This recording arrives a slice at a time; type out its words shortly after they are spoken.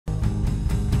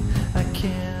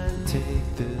can't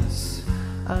take this,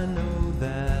 I know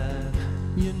that,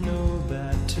 you know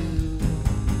that too.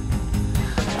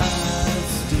 I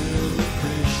still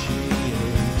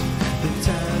appreciate the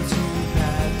times you've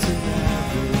had to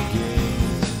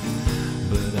navigate,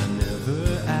 but I never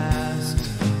asked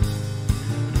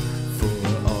for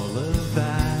all of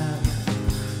that.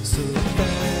 So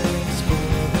thanks for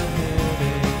the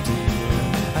headache, dear.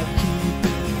 I keep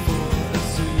it for a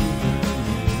souvenir,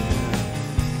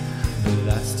 but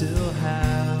I still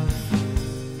have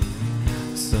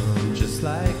some just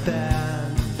like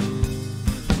that.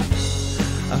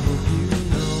 I hope you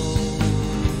know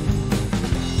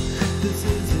this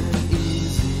isn't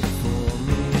easy for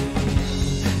me.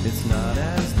 It's not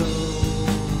as though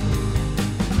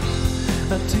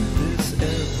I do this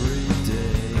every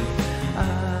day. I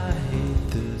hate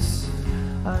this,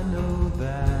 I know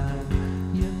that,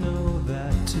 you know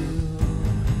that too.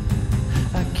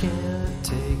 I can't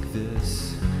take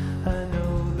this, I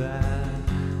know that,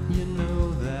 you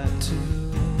know that too.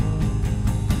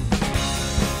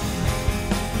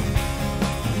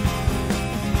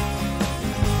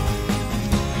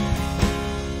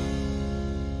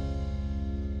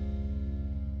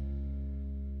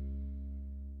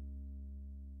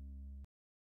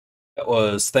 That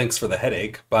was Thanks for the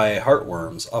Headache by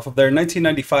Heartworms off of their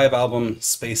 1995 album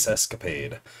Space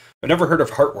Escapade. I've never heard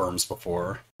of Heartworms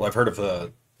before. Well, I've heard of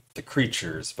the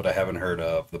creatures, but I haven't heard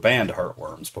of the band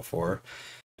Heartworms before.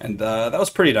 And that was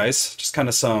pretty nice. Just kind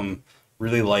of some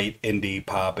really light indie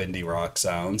pop, indie rock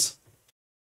sounds.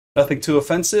 Nothing too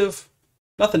offensive,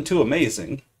 nothing too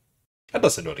amazing. I'd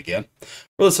listen to it again.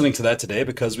 We're listening to that today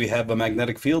because we have a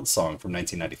Magnetic Fields song from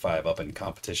 1995 up in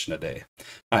competition today.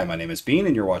 Hi, my name is Bean,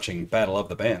 and you're watching Battle of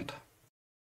the Band.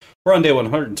 We're on day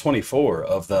 124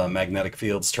 of the Magnetic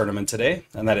Fields tournament today,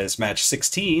 and that is match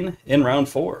 16 in round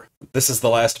 4. This is the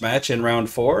last match in round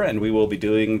 4, and we will be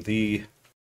doing the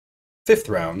 5th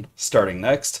round starting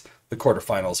next, the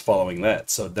quarterfinals following that.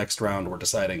 So next round we're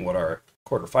deciding what our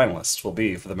quarterfinalists will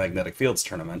be for the Magnetic Fields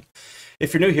tournament.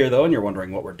 If you're new here, though, and you're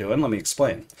wondering what we're doing, let me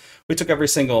explain. We took every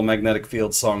single Magnetic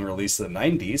Fields song released in the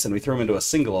 90s, and we threw them into a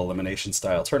single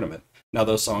elimination-style tournament. Now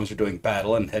those songs are doing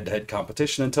battle and head-to-head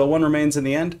competition until one remains in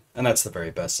the end, and that's the very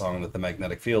best song that the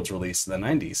Magnetic Fields released in the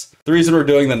 90s. The reason we're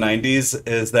doing the 90s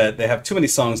is that they have too many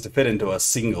songs to fit into a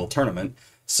single tournament,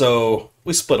 so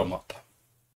we split them up.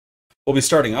 We'll be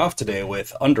starting off today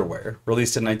with Underwear,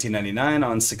 released in 1999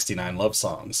 on 69 Love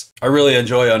Songs. I really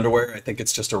enjoy Underwear. I think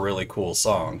it's just a really cool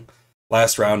song.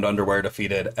 Last round, Underwear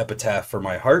defeated Epitaph for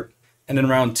My Heart, and in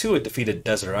round 2 it defeated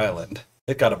Desert Island.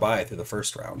 It got a bye through the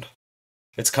first round.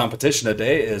 Its competition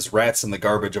today is Rats in the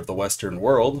Garbage of the Western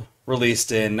World,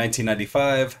 released in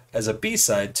 1995 as a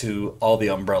B-side to All the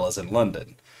Umbrellas in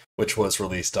London, which was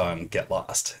released on Get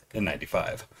Lost in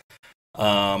 95.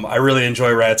 I really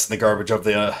enjoy Rats in the Garbage of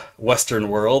the Western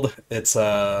World. It's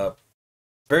a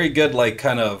very good, like,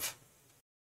 kind of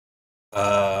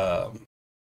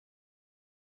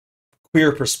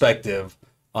queer perspective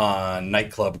on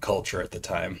nightclub culture at the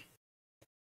time.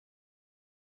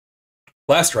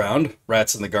 Last round,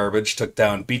 Rats in the Garbage took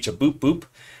down Beach a Boop Boop,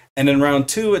 and in round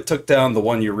 2 it took down The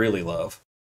One You Really Love.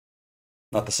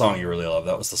 Not the song you really love,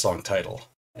 that was the song title.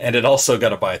 And it also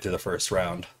got a bye through the first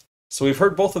round. So we've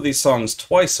heard both of these songs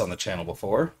twice on the channel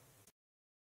before.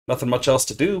 Nothing much else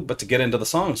to do but to get into the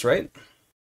songs, right?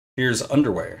 Here's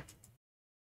Underwear.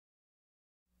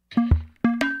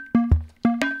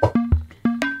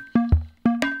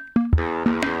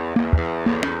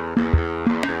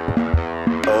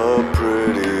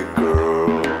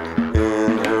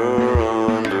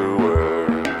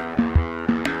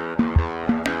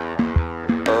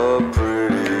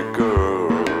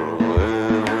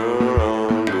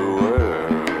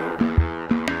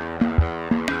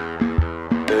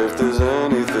 If there's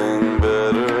anything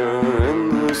better in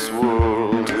this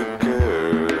world,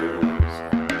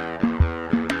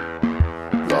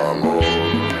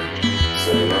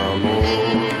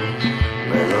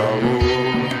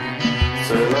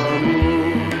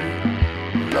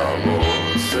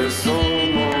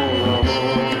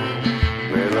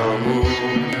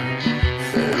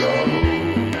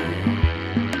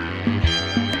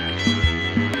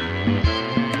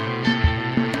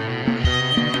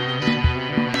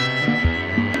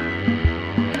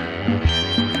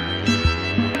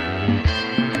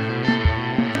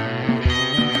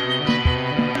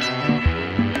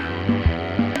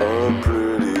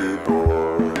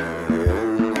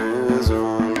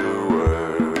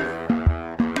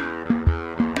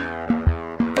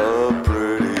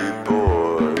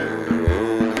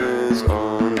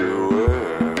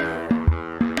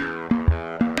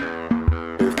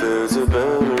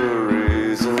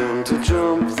 to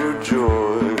jump for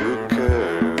joy. Who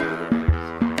cares?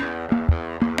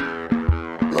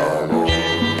 L'amour,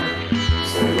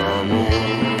 c'est l'amour,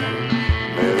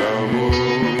 mais l'amour,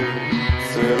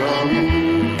 c'est l'amour.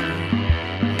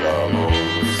 L'amour,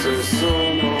 c'est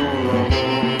seulement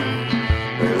l'amour,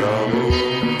 mais l'amour,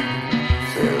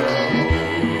 c'est l'amour.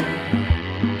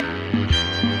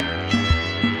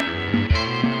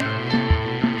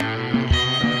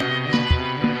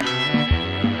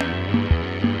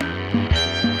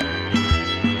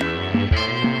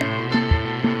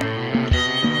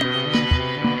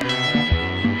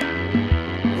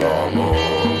 L'amour,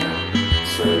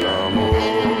 c'est l'amour,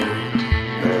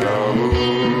 mais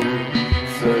l'amour,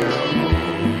 c'est l'amour.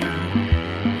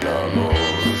 L'amour,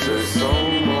 c'est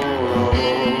seulement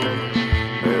l'amour,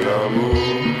 mais l'amour,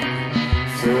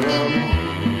 c'est l'amour.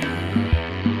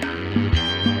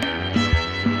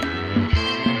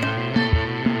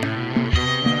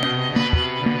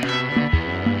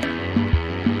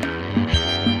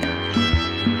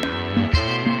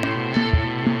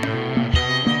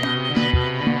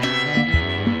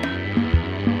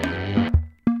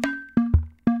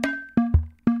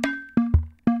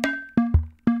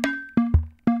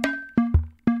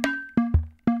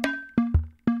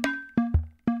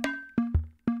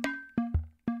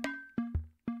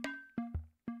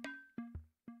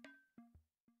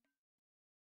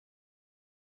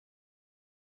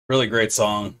 Really great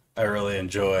song. I really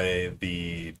enjoy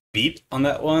the beat on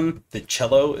that one. The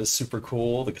cello is super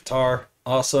cool. The guitar,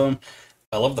 awesome.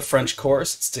 I love the French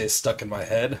chorus. It stays stuck in my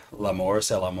head. L'amour,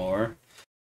 c'est l'amour.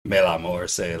 Mais l'amour,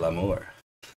 c'est l'amour.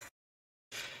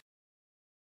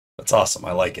 That's awesome.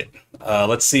 I like it.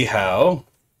 Let's see how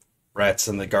Rats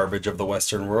in the Garbage of the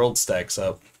Western World stacks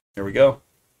up. Here we go.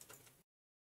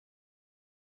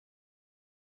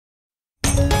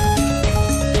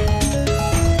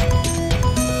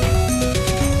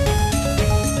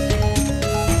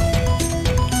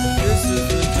 This is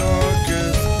the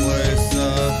darkest place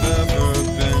I've ever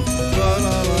been, but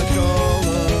I like all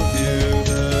of you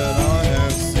that I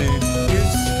have seen. You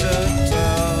stepped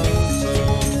out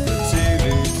of the TV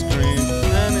screen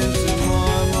and into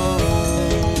my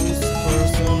most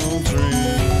personal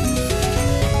dreams.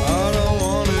 I don't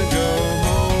wanna go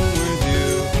home with you,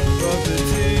 but the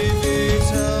TV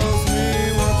tells me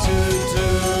what to do.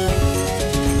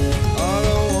 I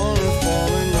don't wanna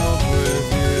fall in love with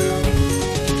you,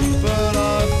 but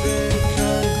I've been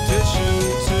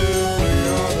conditioned to. We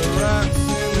are the rats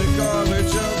in the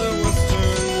garbage of the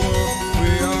Western world.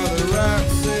 We are the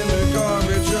rats in the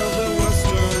garbage of the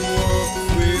Western world.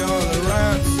 We are the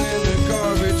rats in the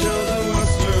garbage of the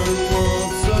Western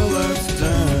world. So let's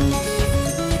dance.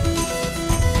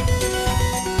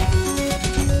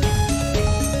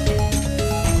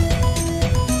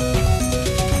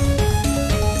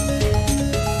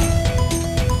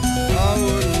 I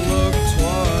wouldn't look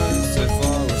twice if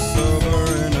I was sober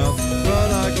enough, but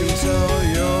I can tell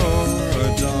you're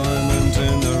a diamond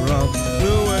in the rough.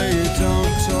 The way you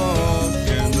don't talk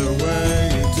and the way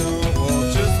you don't walk,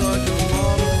 just like a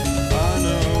model. I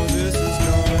know this is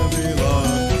gonna be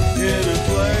love in a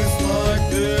place like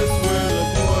this with a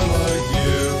boy like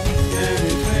you.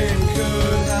 Anything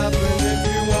could happen if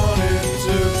you wanted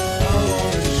to. I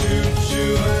wanna shoot you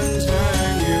and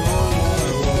hang you on my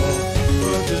wall,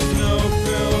 but there's no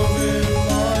film in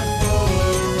my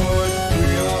Polaroid. We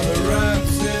are the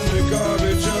rats in the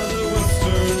garbage of the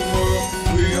Western world.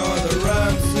 We are the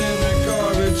rats in the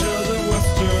garbage of the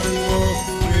Western world.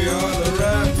 We are the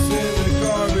rats in the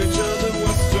garbage of the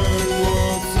Western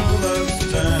world. So let's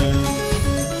dance.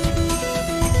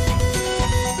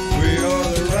 We are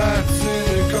the rats in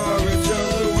the garbage of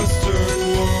the Western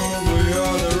world. We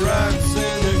are the rats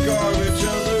in the garbage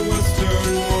of the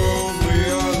Western world. We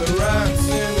are the rats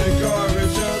in the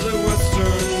garbage of the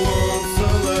Western world. So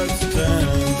let's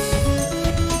dance.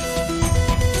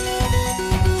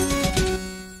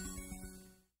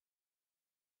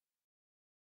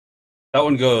 That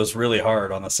one goes really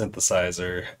hard on the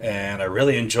synthesizer, and I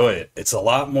really enjoy it. It's a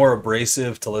lot more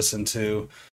abrasive to listen to,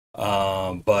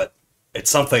 but it's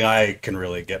something I can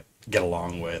really get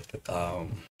along with. I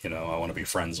want to be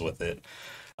friends with it.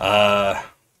 Uh,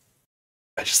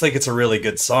 I just think it's a really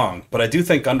good song, but I do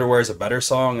think Underwear is a better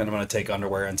song, and I'm going to take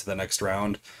Underwear into the next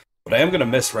round. But I am going to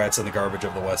miss Rats in the Garbage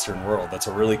of the Western World. That's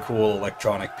a really cool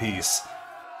electronic piece,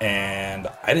 and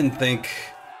I didn't think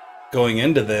going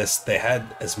into this they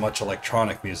had as much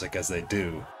electronic music as they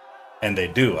do. And they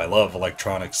do. I love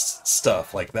electronic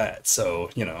stuff like that. So,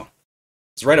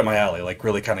 it's right up my alley, like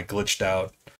really kind of glitched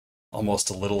out, almost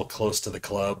a little close to the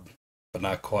club, but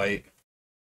not quite.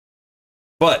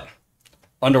 But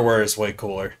Underwear is way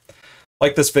cooler.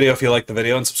 Like this video if you like the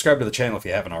video, and subscribe to the channel if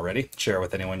you haven't already. Share it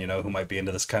with anyone you know who might be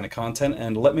into this kind of content,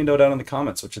 and let me know down in the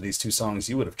comments which of these two songs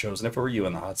you would have chosen if it were you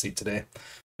in the hot seat today.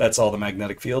 That's all the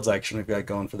magnetic fields action we've got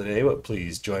going for the day, but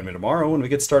please join me tomorrow when we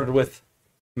get started with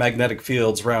Magnetic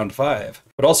Fields Round 5.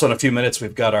 But also in a few minutes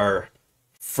we've got our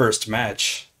first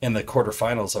match in the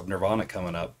quarterfinals of Nirvana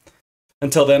coming up.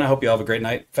 Until then, I hope you all have a great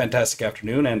night, fantastic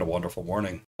afternoon, and a wonderful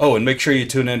morning. Oh, and make sure you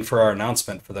tune in for our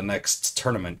announcement for the next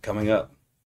tournament coming up.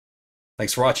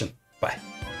 Thanks for watching. Bye.